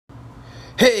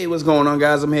Hey, what's going on,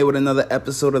 guys? I'm here with another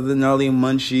episode of the Gnarly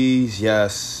Munchies.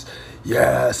 Yes,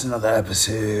 another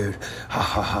episode. Ha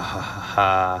ha ha ha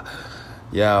ha.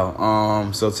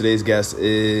 Yeah. So today's guest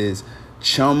is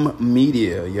Chum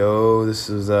Media. Yo,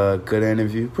 this is a good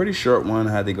interview. Pretty short one.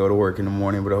 I had to go to work in the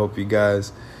morning, but I hope you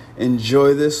guys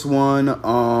enjoy this one.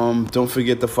 Don't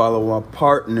forget to follow our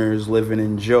partners, Live and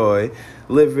Enjoy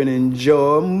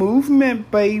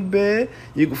movement, baby.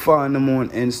 You can find them on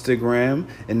Instagram.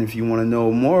 And if you want to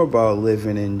know more about Live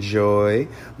and Enjoy,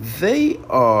 they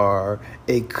are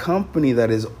a company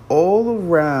that is all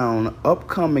around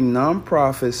upcoming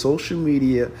nonprofit social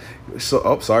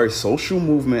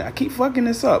movement. I keep fucking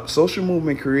this up. Social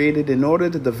movement created in order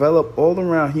to develop all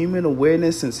around human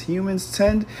awareness, since humans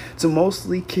tend to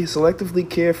mostly selectively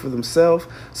care for themselves.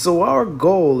 So our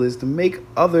goal is to make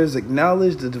others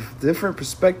acknowledge the different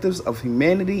perspectives of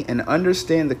humanity and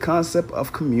understand the concept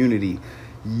of community.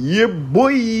 Yeah,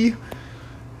 boy.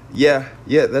 Yeah,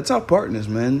 that's our partners,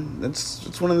 man.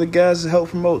 That's one of the guys that help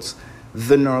promotes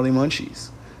the Gnarly Munchies.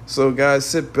 So, guys,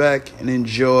 sit back and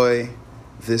enjoy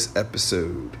this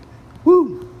episode.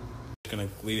 Woo! Just gonna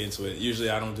lead into it.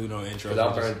 Usually, I don't do no intro.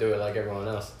 Because I'm gonna do it like everyone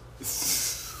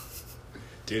else.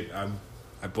 Dude,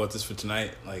 I bought this for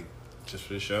tonight, like just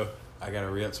for the show. I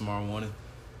gotta re-up tomorrow morning.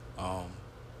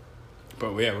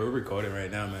 But yeah, we're recording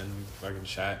right now, man. We fucking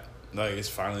chat. Like, it's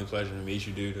finally a pleasure to meet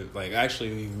you, dude. Like,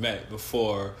 actually, we met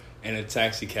before in a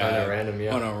taxi cab.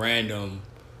 On a random.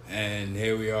 And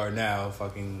here we are now,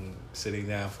 fucking sitting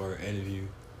down for an interview,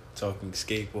 talking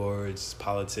skateboards,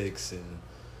 politics, and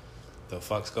the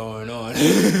fuck's going on.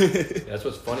 That's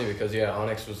what's funny because,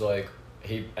 Onyx was like,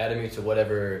 he added me to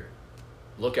whatever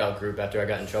lookout group after I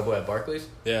got in trouble at Barclays.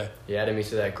 Yeah. He added me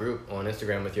to that group on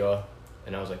Instagram with y'all.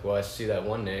 And I was like, well, I see that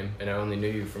one name. And I only knew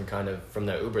you from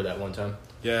that Uber that one time.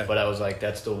 Yeah. But I was like,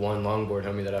 that's the one longboard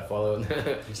homie that I followed.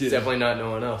 It's definitely not no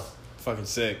one else. Fucking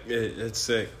sick. It's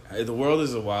sick. The world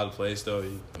is a wild place, though,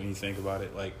 when you think about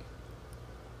it. Like,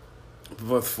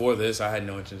 before this, I had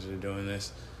no intention of doing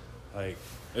this. Like,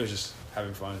 it was just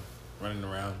having fun, running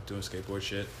around, doing skateboard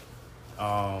shit.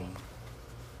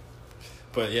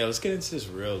 But yeah, let's get into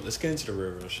the real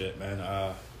shit,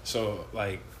 man. So,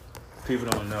 like, people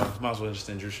don't know. Might as well just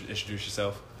introduce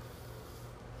yourself.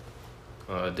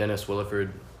 Dennis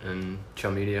Williford and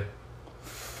Chum Media.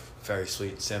 Very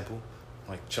sweet and simple,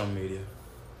 like Chum Media.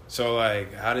 So,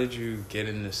 like, how did you get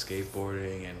into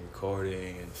skateboarding and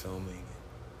recording and filming?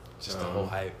 Just the whole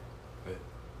hype.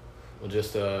 Well,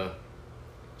 just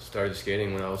started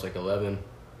skating when I was like 11,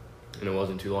 and it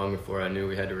wasn't too long before I knew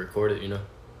we had to record it, you know?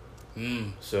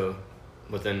 So,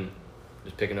 within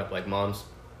just picking up like mom's,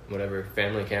 whatever,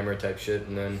 family camera type shit,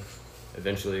 and then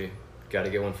eventually got to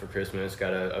get one for Christmas,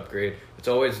 got to upgrade. It's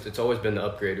always been the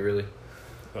upgrade, really.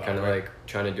 Kind of like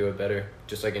trying to do it better,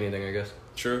 just like anything, I guess.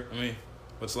 Sure. I mean,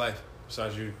 what's life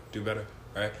besides you do better,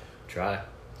 right? Try.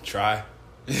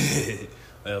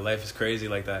 Life is crazy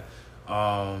like that.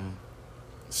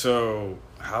 So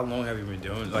how long have you been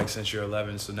doing? Like, since you're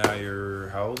 11, so now you're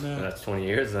how old now? That's 20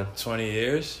 years then. 20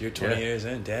 years? You're 20 years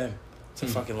in. Damn, it's a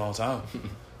fucking long time.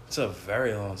 It's a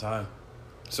very long time.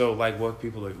 So, like, what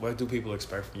do people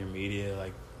expect from your media?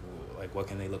 Like what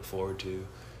can they look forward to?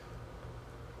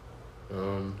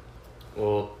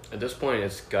 Well, at this point,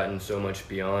 it's gotten so much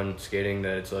beyond skating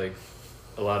that it's like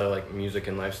a lot of like music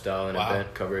and lifestyle and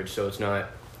event coverage. So it's not,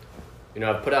 you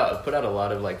know, I've put out a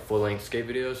lot of like full length skate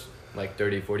videos, like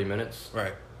 30, 40 minutes.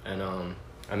 Right. And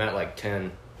I'm at like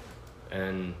 10,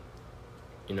 and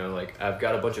you know, like I've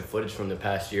got a bunch of footage from the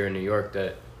past year in New York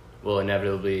that will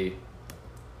inevitably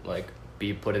like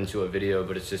be put into a video,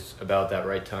 but it's just about that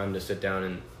right time to sit down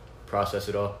and process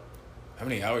it all. How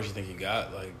many hours you think you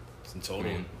got, like, in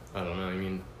total? I don't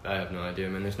know. I have no idea,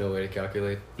 man. There's no way to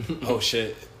calculate. Oh,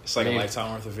 shit. It's like a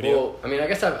lifetime worth of video? Well, I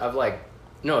guess I've like...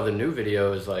 No, the new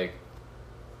video is like...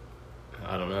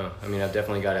 I don't know. I've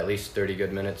definitely got at least 30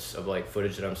 good minutes of, like,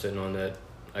 footage that I'm sitting on that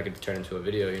I could turn into a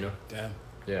video, you know? Damn.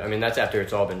 Yeah, that's after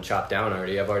it's all been chopped down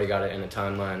already. I've already got it in a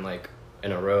timeline, like,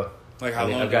 in a row. Like, how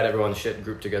long? I've got everyone's shit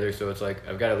grouped together, so it's like,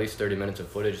 I've got at least 30 minutes of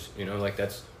footage, you know? Like,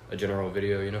 that's a general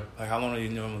video, you know? Like, how long do you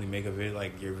normally make a video,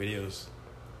 like, your videos?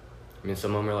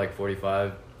 Some of them are like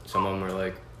 45. Some of them are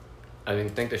like... I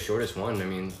think the shortest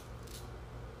one,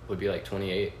 would be like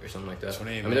 28 or something like that.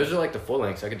 28 those are like the full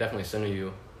lengths. I could definitely send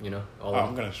you, you know, all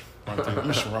of them.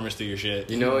 I'm just rummage through your shit.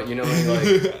 You know any,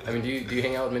 like... do you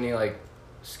hang out with many, like,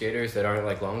 skaters that aren't,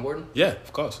 like, longboarding? Yeah,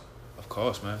 of course. Of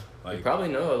course, man. Like, we probably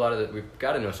know a lot of we've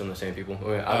got to know some of the same people.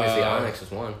 Obviously, Onyx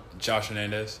is one. Josh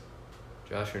Hernandez.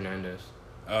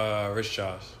 Rich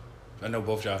Josh. I know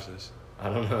both Joshes. I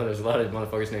don't know. There's a lot of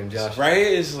motherfuckers named Josh. Right?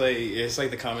 It's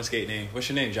like the common skate name. What's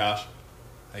your name, Josh?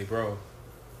 Like, bro.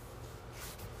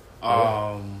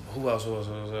 Who else was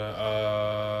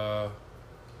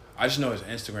I just know his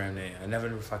Instagram name. I never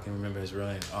fucking remember his real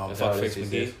name. Fuckface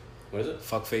McGee. What is it?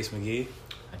 Fuckface McGee.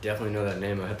 I definitely know that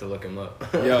name. I have to look him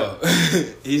up. Yo,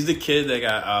 he's the kid that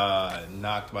got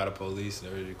knocked by the police. They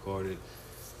recorded,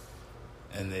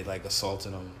 and they like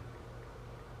assaulted him.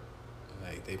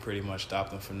 Like they pretty much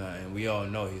stopped him from nothing. We all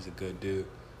know he's a good dude.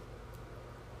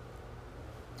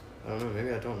 I don't know.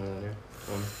 Maybe I don't know that name.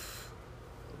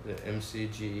 The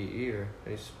MCGEE or how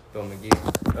do you spell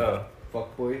McGee? Oh,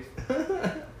 fuck boys.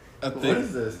 What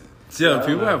is this? Yeah,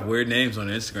 people have weird names on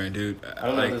Instagram, dude. I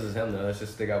don't know if this is him though. That's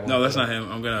just they got one. No, that's not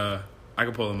him. I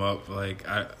can pull him up. Like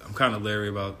I'm kind of leery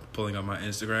about pulling up my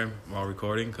Instagram while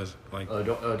recording because like.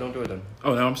 Don't do it then.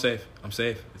 Oh no, I'm safe.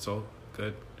 It's all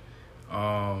good.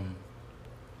 No,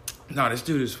 this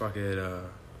dude is fucking.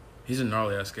 He's a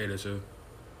gnarly ass skater too.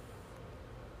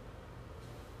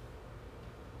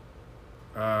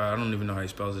 I don't even know how he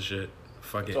spells the shit.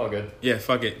 Fuck it. It's all good. Yeah,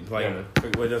 fuck it. Like,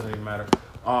 it doesn't even matter.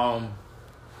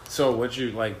 So what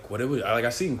you like? What it was like? I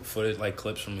seen footage, like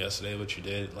clips from yesterday. What you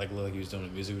did, like, look like he was doing a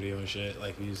music video and shit.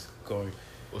 Like he's going.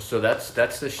 Well, so that's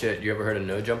the shit. You ever heard of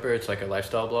No Jumper? It's like a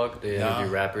lifestyle blog. They interview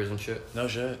rappers and shit. No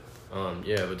shit.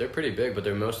 Yeah, but they're pretty big. But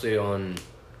they're mostly in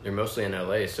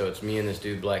LA. So it's me and this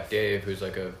dude Black Dave, who's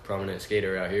like a prominent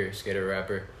skater out here, skater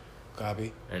rapper.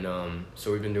 Copy. And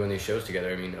so we've been doing these shows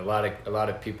together. I mean, a lot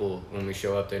of people when we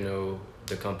show up, they know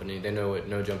the company. They know what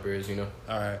No Jumper is, you know.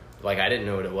 All right. Like I didn't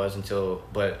know what it was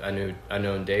but I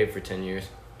known Dave for 10 years,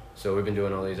 so we've been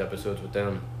doing all these episodes with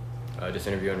them, just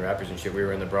interviewing rappers and shit. We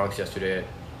were in the Bronx yesterday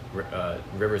at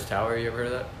Rivers Tower. You ever heard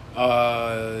of that?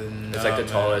 No, it's like the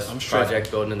tallest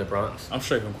project building in the Bronx. I'm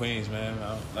straight from Queens, man.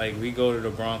 Like we go to the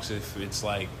Bronx if it's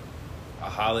like a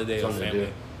holiday or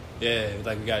family. Yeah,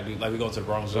 like we gotta do, like we go to the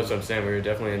Bronx. That's what I'm saying. We were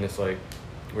definitely in this we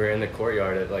were in the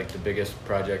courtyard at like the biggest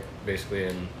project basically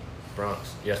in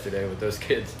Bronx yesterday with those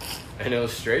kids, and it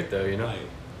was straight though, you know. Like,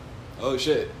 oh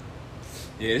shit.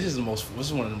 Yeah, this is one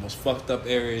of the most fucked up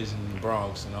areas in the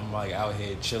Bronx, and I'm like out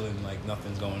here chilling like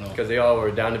nothing's going on. Because they all were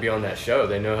down to be on that show.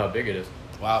 They know how big it is.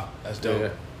 Wow, that's dope. Yeah.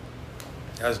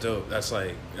 That's dope. That's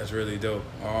really dope.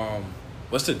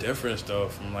 What's the difference though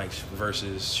from like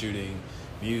versus shooting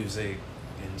music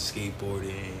and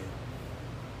skateboarding?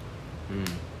 I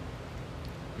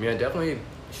mean, I definitely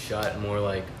shot more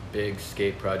like big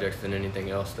skate projects than anything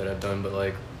else that I've done,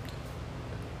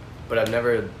 but I've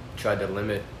never tried to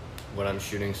limit what I'm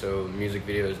shooting. So music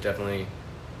videos definitely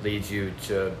leads you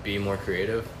to be more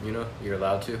creative. You know, you're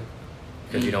allowed to,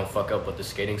 because you don't fuck up what the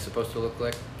skating's supposed to look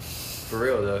like. For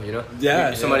real though, you know.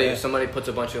 Yeah. Somebody puts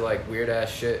a bunch of like weird ass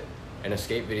shit in a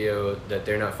skate video that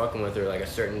they're not fucking with, or like a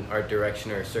certain art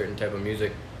direction or a certain type of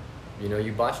music. You know,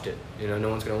 you botched it. You know, no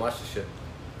one's gonna watch this shit.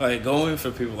 Like going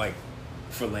for people like,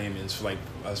 for laymen's, for like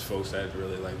us folks that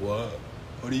really like, what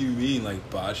do you mean like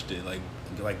botched it? Like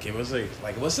give us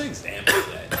like what's the example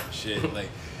of that shit? Like,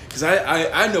 cause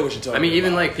I know what you're talking about. I mean,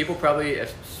 even like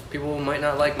people might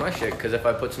not like my shit because if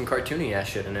I put some cartoony ass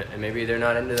shit in it, and maybe they're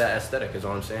not into that aesthetic, is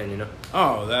all I'm saying, you know.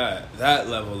 Oh, that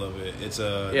level of it, it's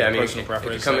a personal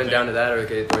preference. If you're coming down to that, or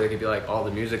they could be like all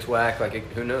the music's whack, like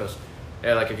who knows.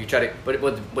 Yeah, like if you try to, but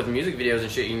with music videos and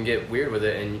shit, you can get weird with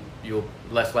it, and you'll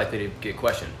less likely to get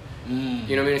questioned. You know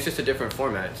what I mean? It's just a different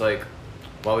format. It's like,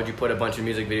 why would you put a bunch of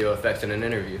music video effects in an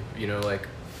interview? You know, like,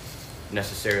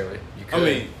 necessarily. You could. I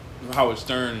mean, Howard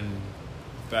Stern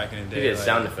back in the day. He did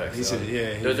sound effects.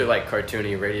 Those are like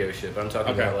cartoony radio shit, but I'm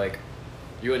talking about like,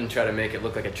 you wouldn't try to make it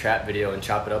look like a trap video and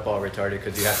chop it up all retarded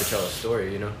because you have to tell a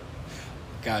story, you know?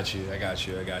 Got you.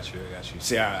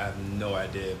 See, I have no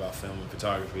idea about film and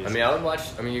photography. I mean, I would watch.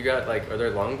 I mean, you got like, are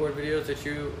there longboard videos that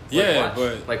you watch?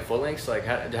 But like full lengths. Like,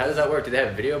 how does that work? Do they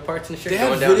have video parts and shit? They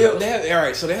have video. They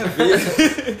have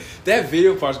video. They have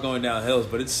video parts going down hills,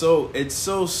 but it's so.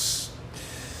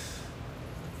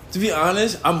 To be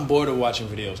honest, I'm bored of watching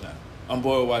videos now. I'm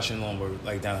bored of watching longboard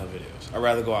like downhill videos. I'd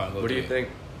rather go out and go. What do you think?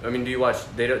 I mean, do you watch?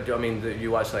 Do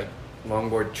you watch like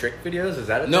longboard trick videos? Is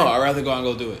that a thing? No, I'd rather go out and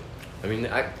go do it. I mean,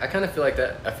 I kind of feel like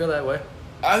that. I feel that way.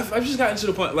 I've just gotten to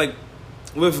the point, like,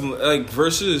 with, like,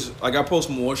 versus, like, I post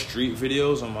more street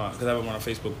videos on because I have one on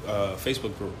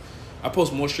Facebook group. I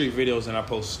post more street videos than I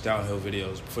post downhill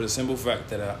videos for the simple fact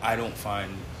that I don't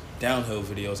find downhill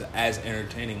videos as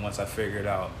entertaining once I figured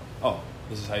out,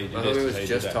 this is how you do this. I was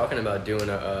just talking about doing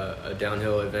a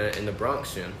downhill event in the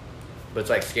Bronx soon. But it's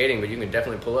like skating, but you can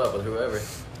definitely pull up with whoever.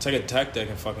 Take a tech deck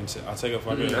and fucking. I'll take a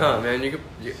fucking. No, man,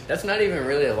 that's not even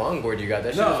really a longboard you got.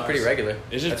 That shit is pretty regular.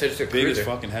 It's just a big cruiser. as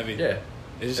fucking heavy. Yeah,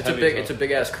 it's a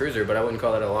big ass cruiser, but I wouldn't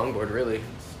call it a longboard really.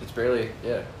 It's barely.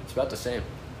 Yeah, it's about the same.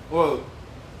 Well,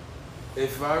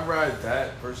 If I ride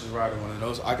that versus riding one of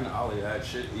those, I can ollie that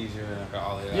shit easier than I can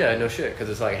ollie that. Yeah, no shit, because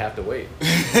it's like half the weight.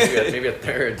 maybe a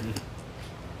third.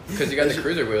 Because you got the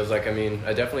cruiser wheels. Like, I mean,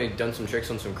 I definitely done some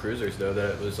tricks on some cruisers though.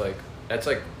 That was like, that's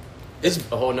like, it's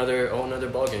a whole nother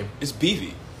ball game. It's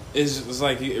beefy. It's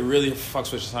like it really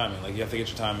fucks with your timing. Like you have to get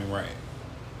your timing right.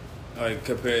 Like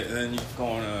compared, and then you go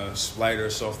on a slider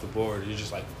off the board. You're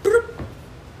just like, boop.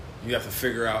 You have to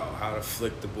figure out how to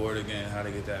flick the board again, how to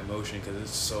get that motion because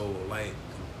it's so light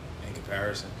in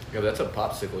comparison. Yeah, but that's a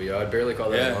popsicle, yo. I'd barely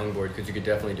call that a longboard because you could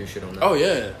definitely do shit on that. Oh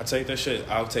yeah, I take that shit.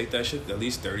 I'll take that shit at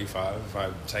least 35 if I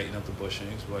tighten up the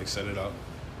bushings, like set it up,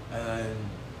 and then,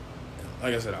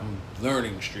 like I said, I'm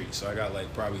learning the street, so I got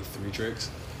like probably 3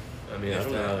 tricks. I mean, I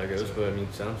don't know how that goes, but I mean,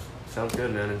 sounds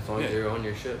good, man. As long as you're on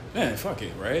your shit. Man, fuck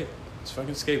it, right? It's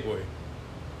fucking skateboarding.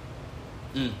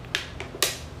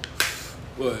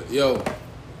 But yo,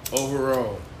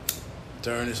 overall,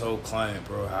 during this whole client,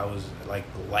 bro, how was like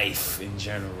life in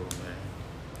general,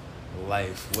 man?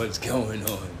 Life, what's going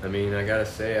on? I mean, I gotta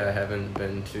say, I haven't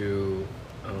been to,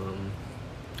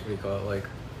 what do you call it? Like,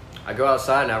 I go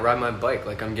outside and I ride my bike.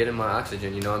 Like, I'm getting my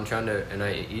oxygen, you know. I'm trying to, and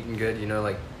I eating good, you know.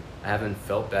 Like, I haven't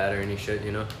felt bad or any shit,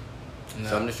 you know. No.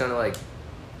 So I'm just trying to like,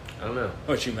 I don't know.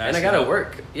 What, you mask? And I gotta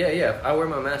work. Yeah. I wear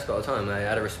my mask all the time.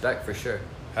 Out of respect, for sure.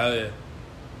 Hell yeah.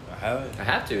 I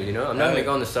have to, you know. I'm not gonna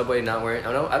go on the subway not wearing.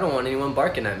 I don't want anyone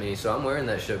barking at me, so I'm wearing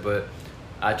that shit. But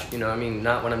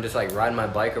not when I'm just like riding my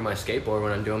bike or my skateboard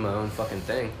when I'm doing my own fucking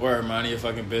thing. Or minding your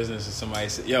fucking business and somebody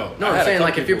say, yo. No, I'm saying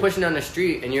like if you're pushing down the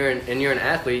street and you're an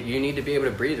athlete, you need to be able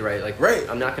to breathe right. Like, right.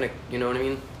 I'm not gonna, you know what I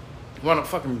mean? You want to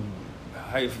fucking.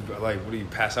 Like, what do you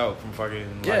pass out from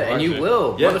fucking... Yeah, and you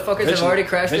will. Yeah. Motherfuckers have already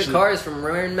crashed their cars from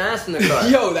wearing masks in the car.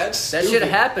 Yo, that shit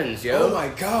happens, yo. Oh, my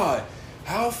God.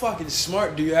 How fucking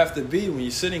smart do you have to be when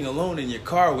you're sitting alone in your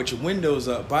car with your windows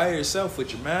up by yourself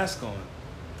with your mask on?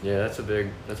 Yeah, that's a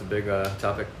big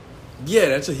topic. Yeah,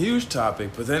 that's a huge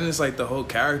topic. But then it's like the whole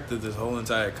character of this whole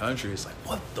entire country. It's like,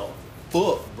 what the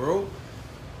fuck, bro?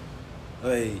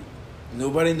 Like,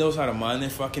 nobody knows how to mind their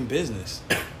fucking business.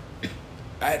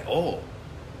 At all.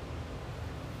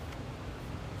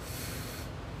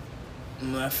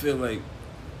 I feel like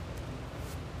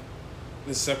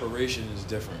the separation is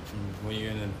different from when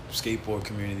you're in the skateboard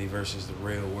community versus the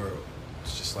real world.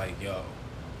 It's just like, yo,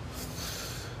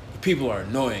 people are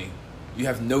annoying. You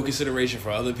have no consideration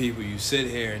for other people. You sit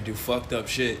here and do fucked up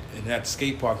shit. And at the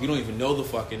skate park, you don't even know the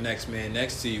fucking next man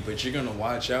next to you, but you're gonna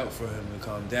watch out for him to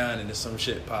come down. And if some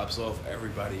shit pops off,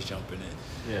 everybody's jumping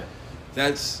in.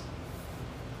 Yeah,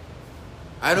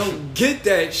 I don't get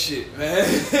that shit,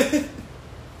 man.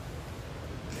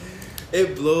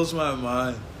 It blows my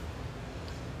mind.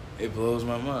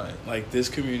 Like, this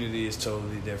community is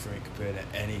totally different compared to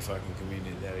any fucking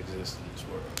community that exists in this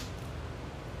world.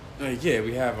 Like, yeah,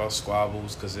 we have our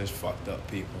squabbles because there's fucked up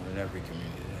people in every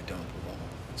community that don't belong.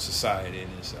 Society in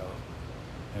itself.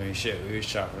 I mean, shit, we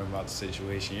was talking about the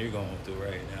situation you're going through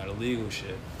right now, the legal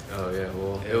shit. Oh, yeah,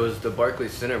 well, it was the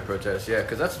Barclays Center protest, yeah,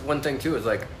 because that's one thing, too, is,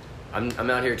 like, I'm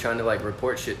out here trying to, like,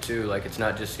 report shit, too. Like, it's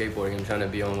not just skateboarding. I'm trying to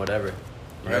be on whatever.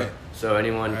 Right. Know? So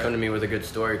anyone come to me with a good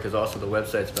story, because also the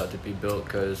website's about to be built,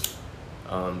 because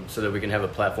so that we can have a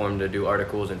platform to do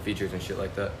articles and features and shit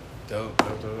like that. Dope.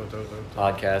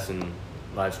 Podcasts and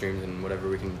live streams and whatever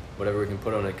we can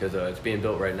put on it, because it's being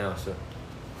built right now.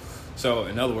 So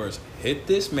in other words, hit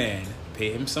this man,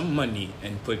 pay him some money,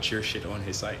 and put your shit on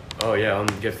his site. Oh yeah, I'm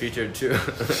gonna get featured too.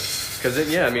 Because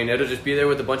it'll just be there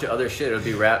with a bunch of other shit. It'll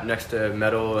be wrapped next to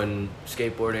metal and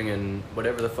skateboarding and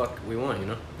whatever the fuck we want, you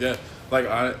know? Yeah.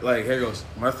 Like here goes.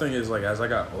 My thing is, like, as I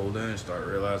got older and start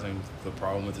realizing the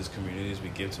problem with this community is we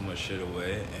give too much shit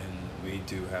away, and we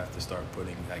do have to start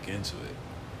putting back into it.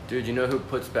 Dude, you know who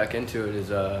puts back into it is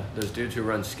those dudes who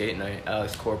run Skate Night,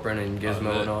 Alex Corcoran and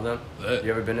Gizmo and all them. Lit.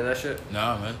 You ever been to that shit?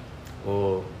 Nah, man.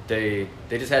 Well, they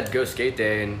just had Go Skate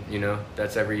Day, and you know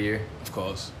that's every year. Of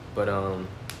course. But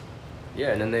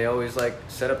yeah, and then they always like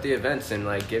set up the events and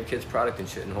like give kids product and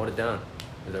shit and hold it down.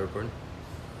 Is that recording?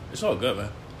 It's all good, man.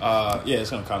 Yeah,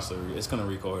 it's gonna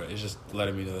record. It's just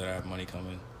letting me know that I have money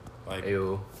coming. Like,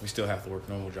 Ayo. We still have to work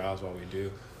normal jobs while we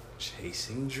do.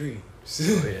 Chasing dreams.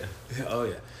 Oh yeah. Oh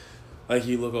yeah. Like,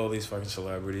 you look at all these fucking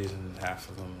celebrities and half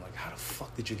of them, like, how the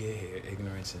fuck did you get here?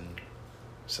 Ignorance and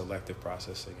selective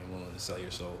processing and willing to sell your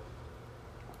soul.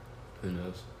 Who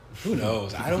knows? Who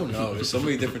knows? I don't know. There's so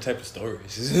many different types of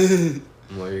stories.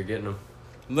 Well, you're getting them.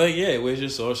 Like, yeah, where's your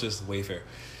source? Just Wayfair.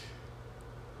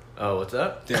 Oh, what's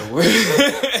up? Yeah, what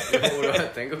do I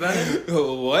think about it?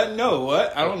 What? No,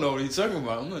 what? I don't know what he's talking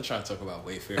about. I'm not trying to talk about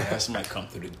Wayfair. Have somebody come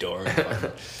through the door and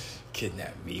fucking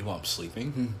kidnap me while I'm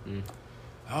sleeping.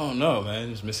 I don't know, man.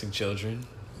 Just missing children.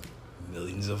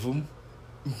 millions of them.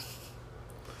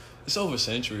 It's over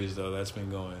centuries, though, that's been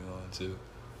going on, too.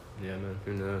 Yeah, man,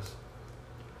 who knows?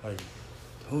 Like,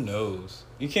 who knows?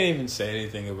 You can't even say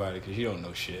anything about it because you don't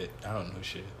know shit. I don't know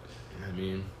shit. I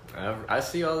mean, I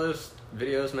see all those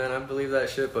videos, man. I believe that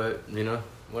shit, but, you know,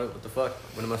 what the fuck?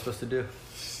 What am I supposed to do?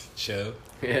 Chill.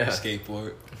 Yeah.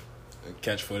 Skateboard.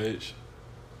 Catch footage.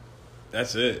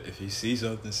 That's it. If you see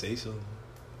something, say something.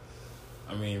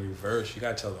 I mean, reverse. You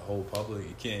gotta tell the whole public.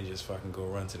 You can't just fucking go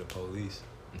run to the police.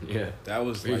 Yeah. That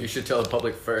was like... You should tell the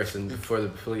public first, and before the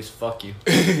police fuck you.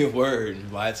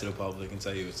 Word. Lie to the public and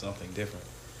tell you it's something different.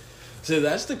 So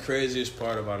that's the craziest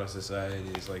part about our society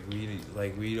is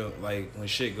we don't like when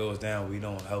shit goes down, we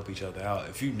don't help each other out.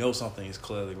 If you know something is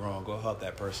clearly wrong, go help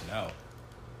that person out.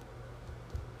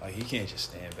 Like, you can't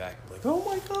just stand back and be like, oh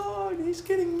my God, he's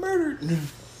getting murdered.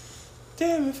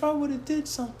 Damn, if I would have did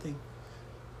something.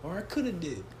 Or I could have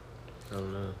did. I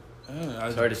don't know.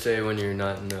 It's hard to say when you're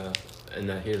not in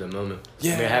that heat of the moment.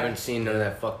 Yeah. I mean, I haven't seen none of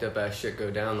that fucked up ass shit go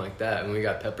down like that. And we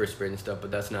got pepper spray and stuff, but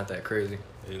that's not that crazy.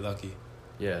 You're lucky.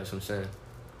 Yeah, that's what I'm saying.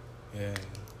 Yeah.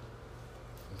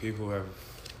 People have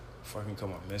fucking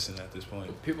come up missing at this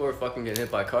point. People are fucking getting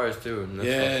hit by cars too. And that's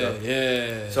fucked up.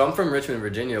 Yeah. So I'm from Richmond,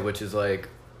 Virginia, which is like,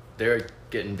 they're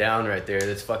getting down right there.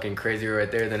 That's fucking crazier right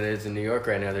there than it is in New York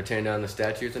right now. They're tearing down the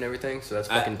statues and everything, so that's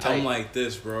fucking tight. I'm like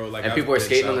this, bro. Like, and people are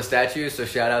skating on the statues, so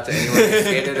shout out to anyone who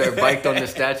skated or biked on the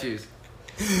statues.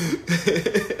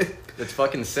 It's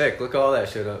fucking sick. Look all that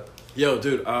shit up. Yo,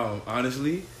 dude,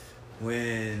 honestly,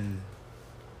 when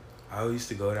I used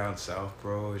to go down south,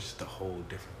 bro, it's just a whole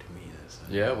different demeanor.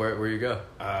 Yeah, where you go?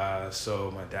 So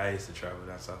my dad used to travel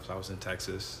down south, so I was in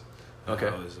Texas.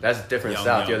 Okay, that's different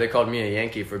south. Yo, they called me a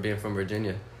Yankee for being from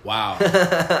Virginia. Wow.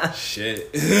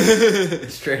 Shit.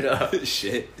 Straight up.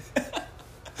 Shit.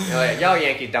 Y'all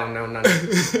Yankees don't know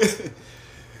nothing.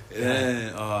 And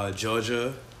then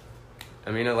Georgia.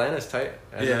 I mean, Atlanta's tight.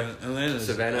 Atlanta's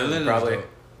Savannah, probably. Dope.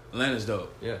 Atlanta's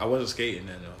dope. Yeah. I wasn't skating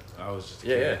then, though. I was just a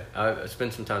kid. Yeah. I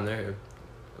spent some time there.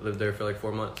 I lived there for like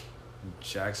 4 months.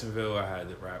 Jacksonville, I had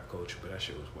the rap coach, but that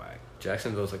shit was whack.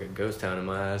 Jacksonville's like a ghost town in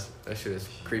my eyes. That shit is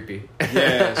creepy.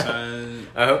 Yeah, son.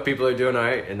 I hope people are doing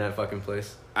alright in that fucking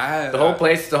place.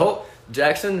 The whole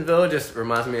Jacksonville just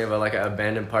reminds me of like an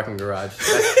abandoned parking garage.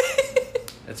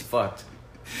 That's fucked.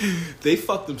 They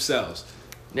fucked themselves.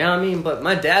 Yeah, I mean, but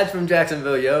my dad's from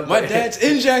Jacksonville, yo. My dad's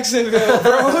in Jacksonville,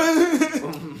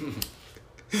 bro.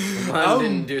 Mine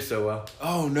didn't do so well.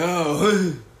 Oh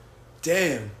no.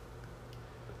 Damn.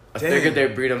 I figured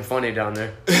they'd breed them funny down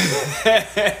there.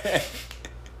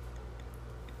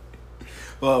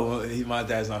 well, my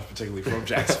dad's not particularly from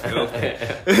Jacksonville.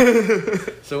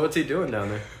 So what's he doing down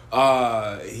there?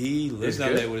 He lives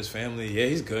down there with his family. Yeah,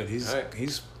 he's good.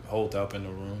 He's holed up in the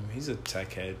room. He's a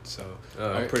tech head, so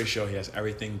I'm pretty sure he has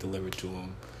everything delivered to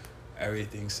him,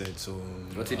 everything sent to him.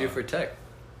 What's he do for tech?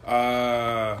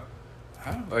 Or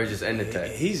just in the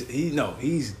tech? He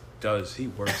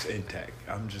works in tech.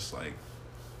 I'm just like,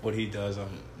 what he does,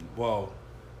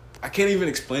 I can't even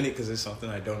explain it because it's something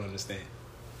I don't understand.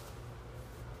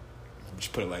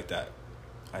 Just put it like that.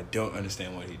 I don't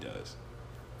understand what he does.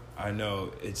 I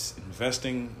know it's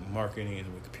investing, marketing,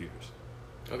 and with computers.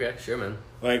 Okay, sure, man.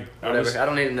 Like, whatever. I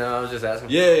don't even know. I was just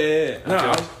asking. Yeah.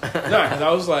 No, because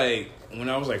I was like, when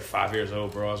I was like 5 years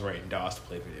old, bro, I was writing DOS to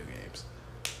play video games,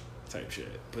 type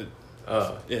shit. But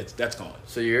that's gone.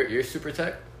 So you're super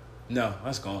tech? No,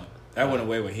 that's gone. That went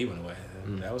away when he went away.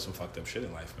 That was some fucked up shit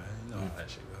in life, man. You know how that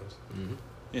shit goes. Mm-hmm.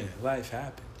 Yeah, life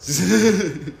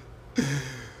happens.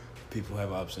 People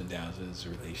have ups and downs in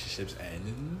relationships,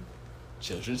 and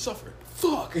children suffer.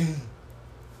 Fuck.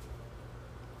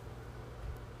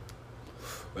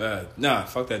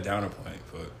 Fuck that downer point.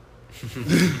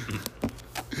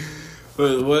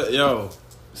 But what,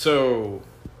 so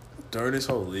during this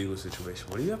whole legal situation,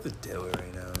 what do you have to deal with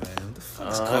right now, man? What the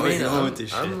fuck's going on with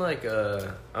this shit? I'm like,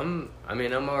 I'm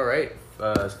all right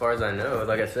as far as I know.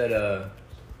 Like I said,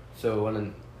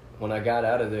 so when I got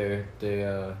out of there, they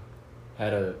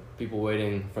had people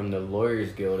waiting from the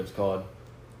Lawyers Guild, it's called,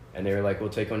 and they were like, "We'll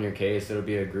take on your case. It'll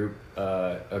be a group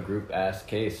ass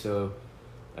case." So,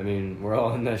 I mean, we're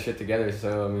all in that shit together.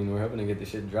 So, I mean, we're hoping to get the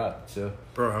shit dropped. So,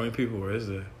 bro, how many people is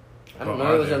there? I don't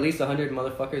know. It was at least 100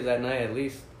 motherfuckers that night, at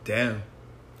least. Damn.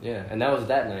 Yeah, and that was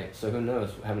that night. So who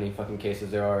knows how many fucking cases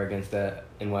there are against that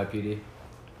NYPD?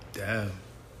 Damn.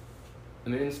 I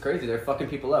mean, it's crazy. They're fucking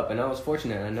people up, and I was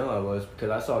fortunate. I know I was because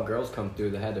I saw girls come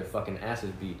through that had their fucking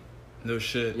asses beat. No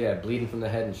shit. Yeah, bleeding from the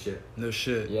head and shit. No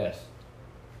shit. Yes.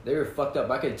 They were fucked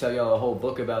up. I could tell y'all a whole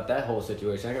book about that whole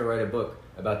situation. I could write a book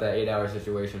about that 8-hour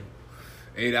situation.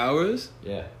 8 hours?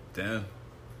 Yeah. Damn.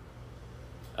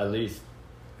 At least.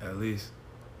 At least.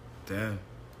 Damn.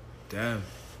 And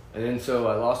then so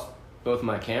I lost both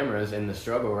my cameras in the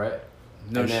struggle, right?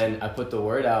 No. And then I put the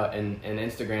word out, and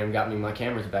Instagram got me my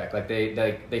cameras back. Like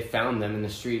they found them in the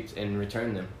streets and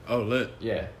returned them. Oh, lit.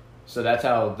 Yeah. So that's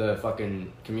how the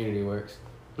fucking community works.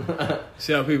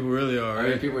 See how people really are, right? I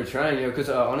mean, people were trying, because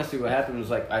honestly what happened was,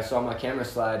 like, I saw my camera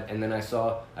slide, and then I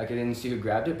didn't see who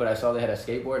grabbed it, but I saw they had a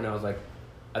skateboard, and I was like,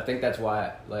 I think that's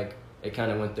why, like, it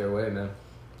kind of went their way, man.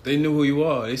 They knew who you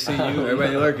are. They see you.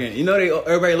 Everybody lurking. You know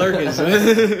everybody lurking. So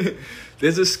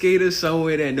there's a skater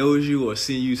somewhere that knows you or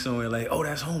see you somewhere like, oh,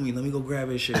 that's homie. Let me go grab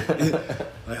his shit.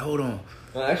 Like, hold on.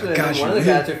 Well, actually, one of the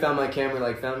guys who found my camera,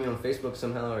 like, found me on Facebook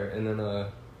somehow, and then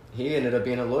he ended up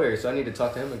being a lawyer, so I need to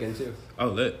talk to him again too. Oh,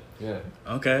 lit. Yeah.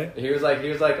 Okay. He was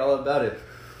like all about it.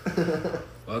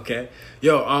 Okay.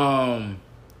 Yo,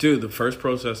 dude, the first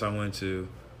protest I went to,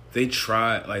 they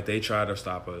tried to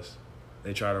stop us.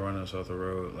 They tried to run us off the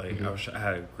road. Like, I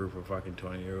had a group of fucking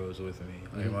 20-year-olds with me.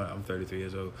 Like, I'm 33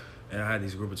 years old. And I had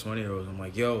these group of 20-year-olds. I'm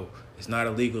like, yo, it's not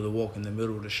illegal to walk in the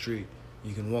middle of the street.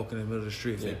 You can walk in the middle of the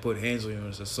street. If they put hands on you,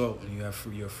 it's assault, and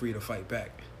you're free to fight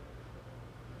back.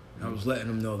 And I was letting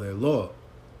them know their law.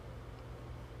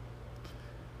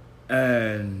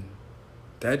 And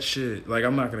that shit, like,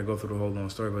 I'm not going to go through the whole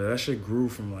long story, but that shit grew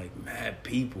from, like, mad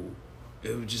people.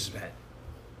 It was just mad.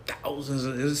 Thousands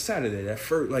of, it was Saturday, that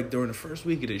first, like, during the first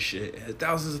week of this shit, it had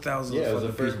thousands of Yeah, it was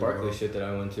the first Barclay shit that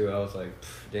I went to. I was like,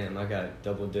 damn, I got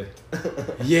double dicked.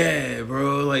 Yeah,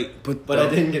 bro, like, but I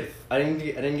didn't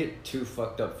get too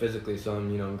fucked up physically, so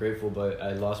I'm grateful, but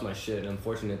I lost my shit, and I'm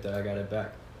fortunate that I got it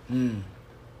back.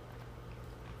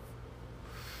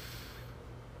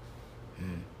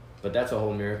 But that's a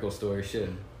whole miracle story shit.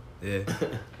 Yeah.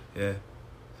 Yeah.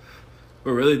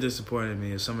 What really disappointed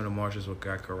me is some of the marchers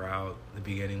got corralled. The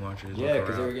beginning marchers. Yeah,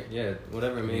 because they were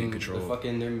whatever. I mean,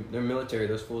 they're military.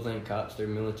 Those fools ain't cops. They're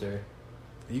military.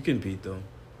 You can beat them.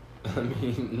 I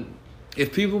mean,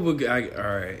 if people would, all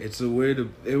right, it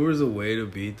was a way to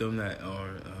beat them that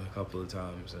a couple of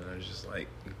times, and it's just like,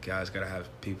 you guys gotta have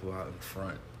people out in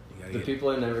front.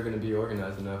 People are never gonna be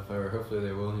organized enough, or hopefully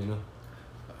they will.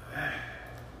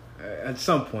 At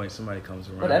some point, somebody comes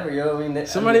around. Whatever, yo. I mean,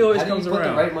 somebody always comes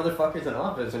around. How do you put the right motherfuckers in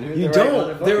office? And who's you the don't.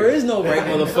 Right motherfucker? There is no right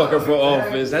motherfucker for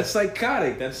office. That's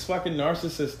psychotic. That's fucking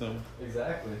narcissism.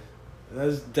 Exactly.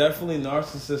 That's definitely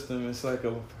narcissism. It's like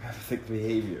a pathologic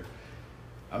behavior.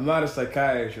 I'm not a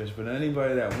psychiatrist, but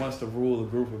anybody that wants to rule a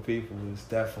group of people is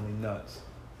definitely nuts.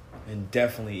 And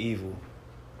definitely evil.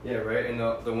 Yeah, right? And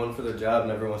the one for the job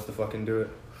never wants to fucking do it.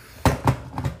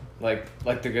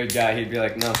 Like the good guy, he'd be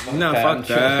like, no, fuck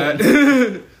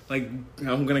that. Like,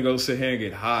 I'm gonna go sit here and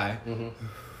get high.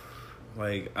 Mm-hmm.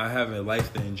 Like, I have a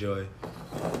life to enjoy.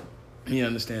 He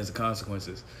understands the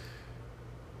consequences.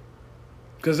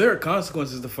 Because there are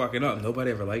consequences to fucking up.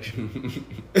 Nobody ever likes you.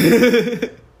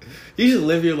 You just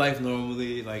live your life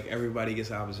normally. Like, everybody gets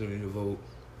the opportunity to vote.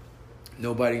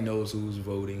 Nobody knows who's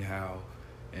voting how.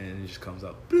 And it just comes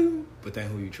up. Boom. But then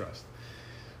who you trust.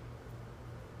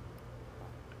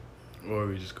 Or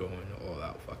we just go into all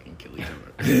out fucking kill each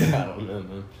other. I don't know,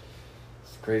 man.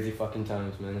 It's crazy fucking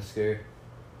times, man. It's scary.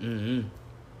 Mm-hmm.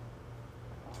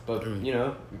 But,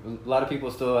 a lot of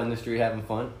people still in the street having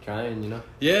fun, trying,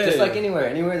 Yeah. Just like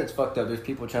anywhere that's fucked up, there's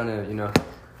people trying to,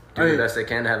 do the best they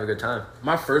can to have a good time.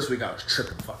 My first week, I was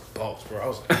tripping fucking balls, bro. I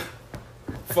was like,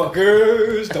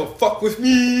 fuckers, don't fuck with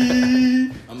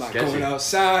me. I'm not going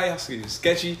outside. I was getting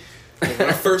sketchy. But when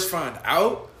I first found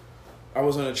out, I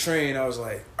was on a train. I was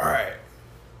like, all right,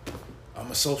 I'm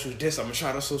going to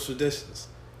try to social distance.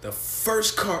 The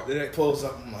first cart that pulls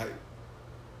up, I'm like,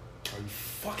 are you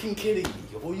fucking kidding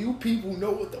me? All you people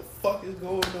know what the fuck is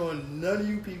going on. None of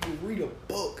you people read a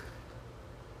book.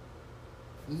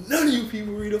 None of you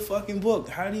people read a fucking book.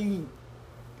 How do you...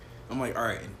 I'm like, all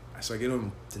right. So I get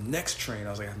on the next train.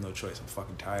 I was like, I have no choice. I'm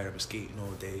fucking tired. I've been skating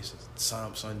all day. So sun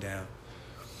up, sun down.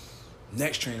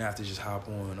 Next train I have to just hop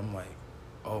on. I'm like,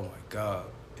 oh my God,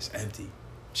 it's empty,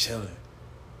 chilling.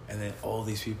 And then all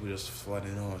these people just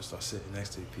flooding on and start sitting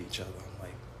next to each other. I'm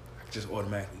like, I just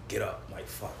automatically get up. I'm like,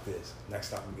 fuck this. Next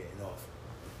stop, I'm getting off.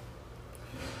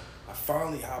 I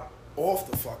finally hop off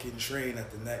the fucking train at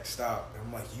the next stop. And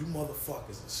I'm like, you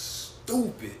motherfuckers are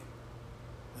stupid.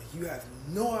 Like, you have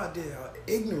no idea how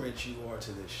ignorant you are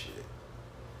to this shit.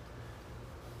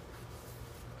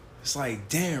 It's like,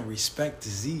 damn, respect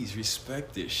disease,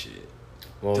 respect this shit.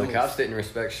 Well, the cops didn't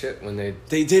respect shit when they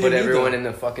didn't put everyone in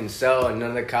the fucking cell, and none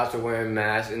of the cops were wearing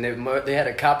masks, and they had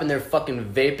a cop in there fucking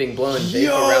vaping, blowing vape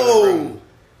around the room.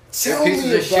 Tell me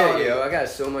pieces of shit, yo. I got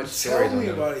so much stories on them.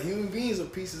 Tell me about it. Human beings are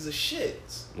pieces of shit.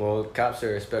 Well, cops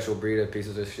are a special breed of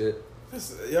pieces of shit.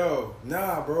 Yo,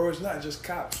 nah, bro. It's not just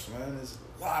cops, man. It's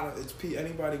a lot of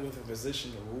anybody with a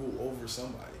position to rule over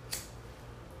somebody.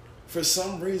 For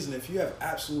some reason, if you have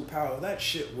absolute power, that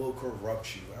shit will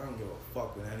corrupt you. I don't give a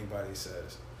fuck what anybody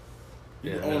says.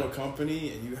 You own a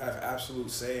company and you have absolute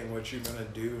say in what you're gonna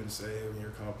do and say in your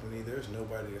company. There's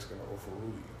nobody that's gonna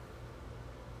overrule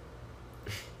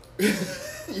you.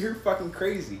 You're fucking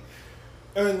crazy.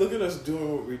 I mean, look at us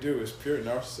doing what we do. It's pure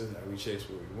narcissism that we chase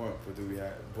what we want,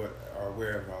 but are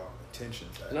aware of our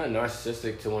intentions. It's not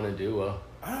narcissistic to want to do well.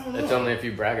 I don't know. It's only if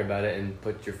you brag about it and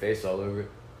put your face all over it.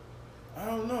 I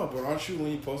don't know, but aren't you,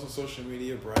 when you post on social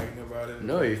media, bragging about it?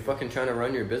 No, you're fucking trying to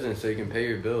run your business so you can pay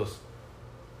your bills.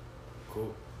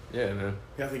 Cool. Yeah, man.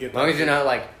 You have to get. As long as you're not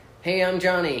like, hey, I'm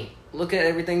Johnny. Look at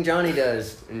everything Johnny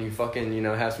does, and you fucking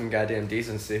have some goddamn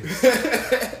decency.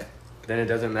 Then it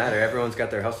doesn't matter. Everyone's got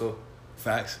their hustle.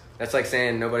 Facts. That's like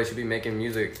saying nobody should be making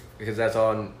music because that's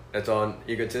all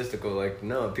egotistical. Like,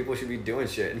 no, people should be doing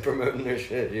shit and promoting their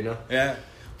shit. Yeah.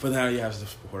 But now you have some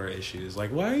supporter issues. Like,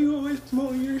 why are you always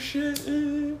promoting your shit?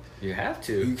 You have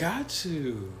to. You got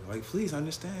to. Like, please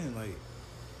understand. Like,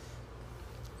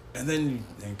 and then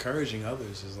encouraging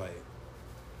others is like,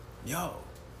 yo,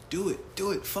 do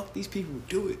it. Fuck these people,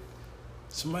 do it.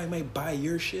 Somebody might buy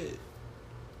your shit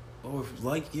or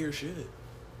like your shit.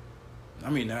 I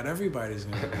mean, not everybody's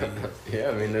gonna be. Yeah,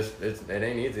 I mean, it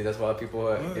ain't easy. That's why people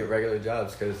get regular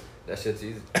jobs, because that shit's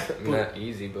easy. Not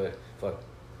easy, but fuck.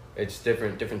 It's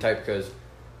different type, because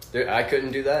I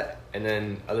couldn't do that, and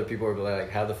then other people were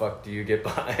like, how the fuck do you get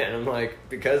by? And I'm like,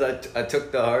 because I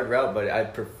took the hard route, but I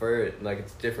prefer it. Like,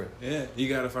 it's different. Yeah, you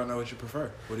gotta find out what you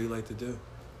prefer. What do you like to do?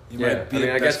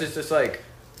 I guess it's just like,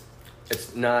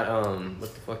 it's not,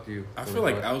 what the fuck do you... I feel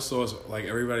like outsource, like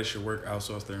everybody should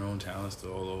outsource their own talents to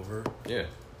all over. Yeah.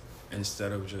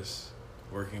 Instead of just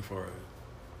working for a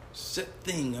set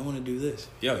thing. I want to do this.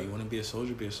 Yo, you want to be a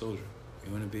soldier? Be a soldier.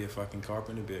 You want to be a fucking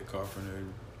carpenter? Be a carpenter.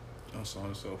 So on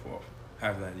and so forth.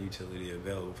 Have that utility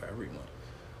available for everyone.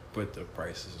 But the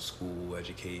prices of school,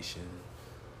 education,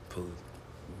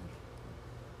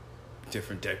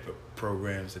 different type of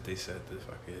programs that they set to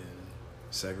fucking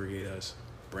segregate us,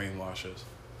 brainwash us.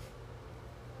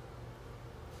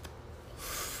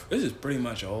 This is pretty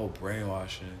much all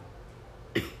brainwashing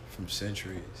from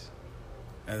centuries.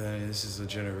 And then this is a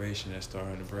generation that's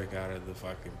starting to break out of the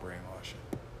fucking brainwashing.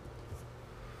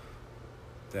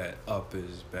 That up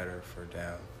is better for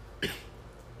down.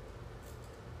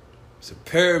 It's a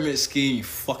pyramid scheme, you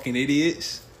fucking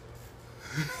idiots.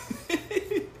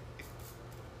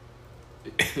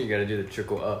 You gotta do the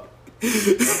trickle up.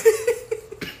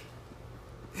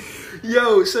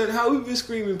 Yo, son, how we been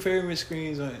screaming pyramid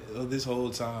schemes this whole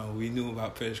time? We knew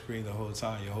about pyramid schemes the whole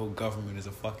time. Your whole government is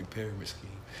a fucking pyramid scheme.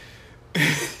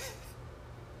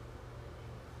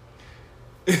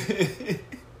 It's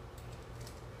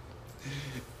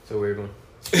a weird one.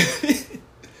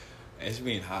 It's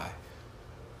being high.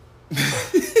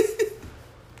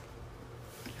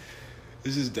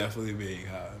 This is definitely being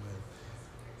high, man.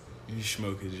 You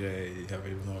smoke a J, you have a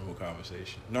normal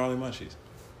conversation. Gnarly Munchies.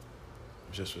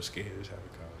 Just for skaters having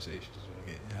conversations and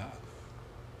getting high.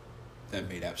 That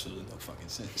made absolutely no fucking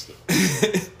sense, though.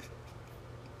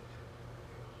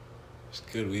 It's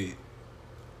good weed.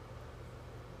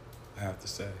 I have to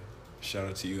say. Shout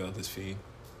out to you, Eldest Fiend.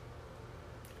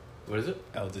 What is it?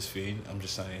 Eldest Fiend. I'm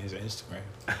just saying his Instagram.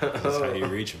 That's how you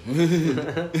reach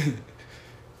him.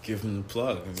 Give him the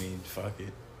plug. I mean, fuck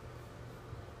it.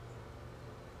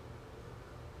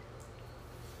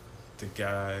 The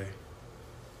guy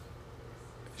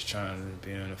is trying to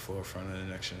be on the forefront of the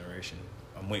next generation.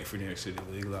 I'm waiting for New York City to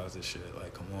legalize this shit.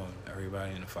 Like, come on.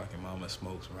 Everybody in the fucking mama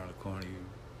smokes around the corner.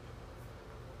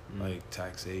 Like,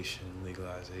 taxation,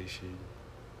 legalization.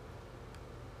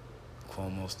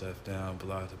 Cuomo stepped down, de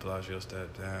Blasio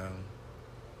stepped down.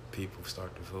 People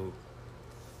start to vote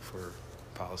for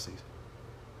policies.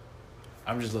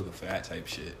 I'm just looking for that type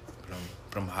shit.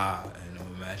 But I'm high and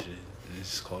I'm imagining. And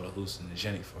this is called a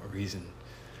hallucinogenic for a reason.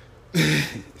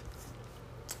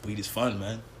 Weed is fun,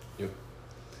 man. Yep.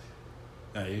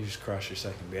 Nah, you just crush your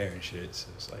second beer and shit, so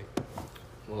it's like,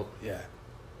 well, yeah.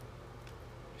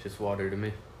 It's just water to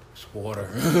me. It's water.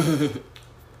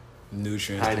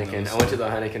 Nutrients. Heineken. I went to the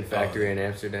Heineken factory in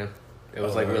Amsterdam. It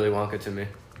was like Willy Wonka to me.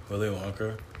 Willy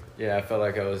Wonka? Yeah, I felt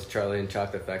like I was Charlie and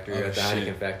Chocolate Factory at the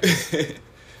Heineken factory.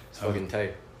 It's fucking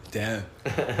tight. Damn.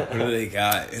 What do they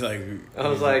got? Like, I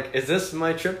was like, is this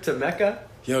my trip to Mecca?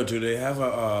 Yo, do they have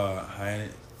a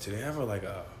do they have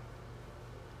a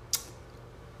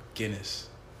Guinness?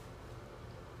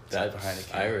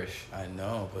 That's Irish. I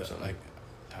know, but like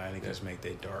Heineken's make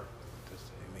they dark. They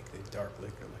make they dark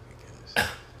liquor like a Guinness.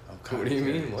 What do you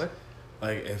mean? What?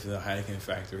 like if the Heineken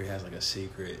factory has like a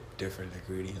secret, different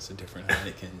ingredients of different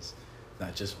Heinekens,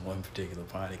 not just one particular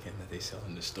Heineken that they sell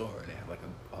in the store. They have like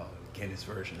a Guinness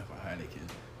version of a Heineken.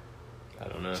 I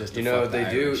don't know. Just you know what they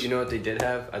do? You know what they did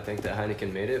have? I think that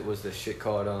Heineken made it was the shit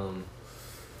called the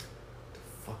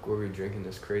fuck were we drinking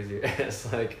this crazy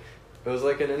ass like it was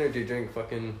like an energy drink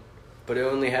fucking, but it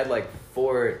only had like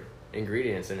 4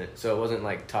 ingredients in it, so it wasn't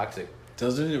like toxic.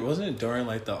 Wasn't it during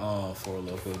like the Four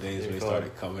Loco days where they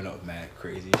started coming up mad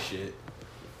crazy shit?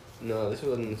 No, this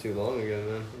wasn't too long ago,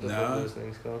 man. What the fuck were those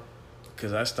things called?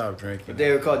 Cause I stopped drinking. But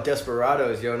they were called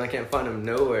Desperados, yo, and I can't find them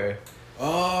nowhere.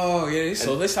 Oh yeah,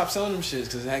 so they stopped selling them shits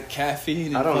because it had caffeine.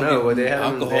 And I don't know, but they had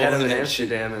them in and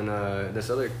Amsterdam and this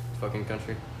other fucking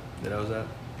country that I was at.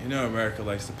 You know, America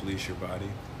likes to police your body.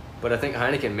 But I think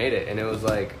Heineken made it, and it was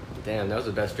like, damn, that was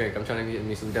the best drink. I'm trying to get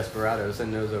me some Desperados.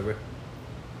 Send those over.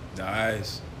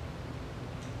 Nice.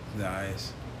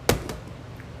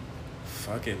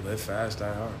 Fuck it, live fast,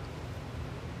 die hard.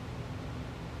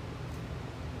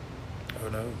 Oh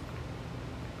no.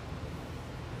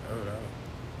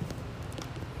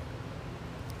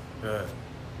 Yeah.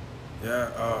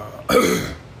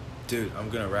 Dude, I'm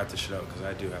gonna wrap this shit up because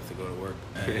I do have to go to work.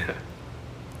 And yeah.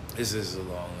 This is a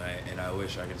long night, and I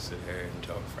wish I could sit here and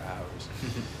talk for hours.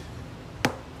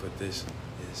 But this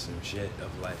is some shit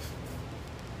of life.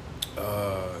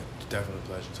 Definitely a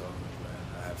pleasure talking with you, man.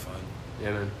 I had fun.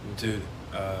 Yeah, man. Dude,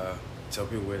 tell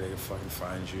people where they can fucking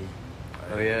find you.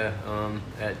 Oh yeah,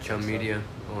 at Chum Media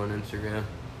on Instagram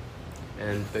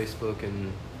and Facebook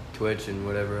and Twitch and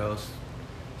whatever else.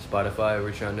 Spotify,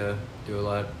 we're trying to do a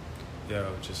lot.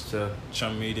 Yo, just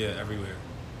Chum Media everywhere.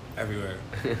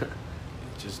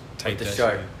 Just type the that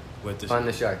shark. shit with the Find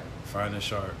the shark. Find the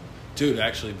shark. Dude,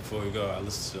 actually, before we go, I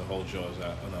listened to the whole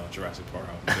Jurassic Park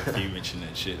album. After you mentioned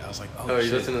that shit, I was like, oh shit.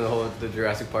 You listened to the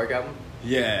Jurassic Park album?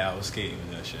 Yeah, I was skating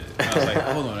with that shit. I was like,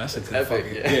 hold on, that's a good epic,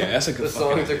 fucking... Yeah, that's a good The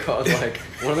songs are called, like...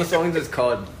 One of the songs is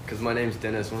called... Because my name's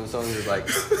Dennis. One of the songs is, like...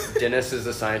 Dennis is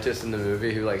the scientist in the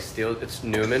movie who, like, steals... It's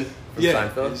Newman from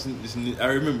Seinfeld. I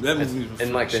remember that movie.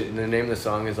 And, like, the name of the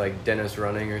song is, like, Dennis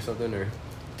Running or something, or...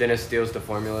 Dennis steals the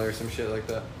formula or some shit like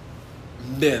that.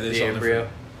 Yeah, there's the embryo.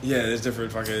 Yeah, there's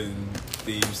different fucking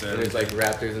themes there. And there's, like,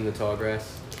 raptors in the tall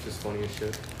grass. It's just funny as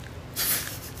shit.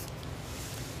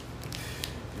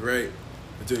 You're right.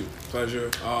 Dude, pleasure.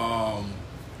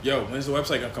 Yo, when's the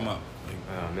website gonna come up?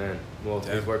 Oh man, well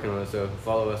he's working on it, so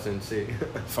follow us and see.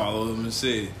 Follow them and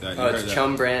see. It's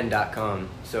chumbrand.com.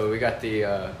 So we got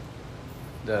the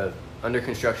under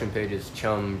construction page is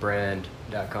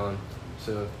chumbrand.com.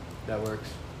 So that works.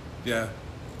 Yeah.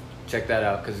 Check that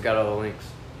out because it's got all the links.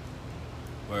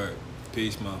 Word.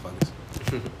 Peace, motherfuckers.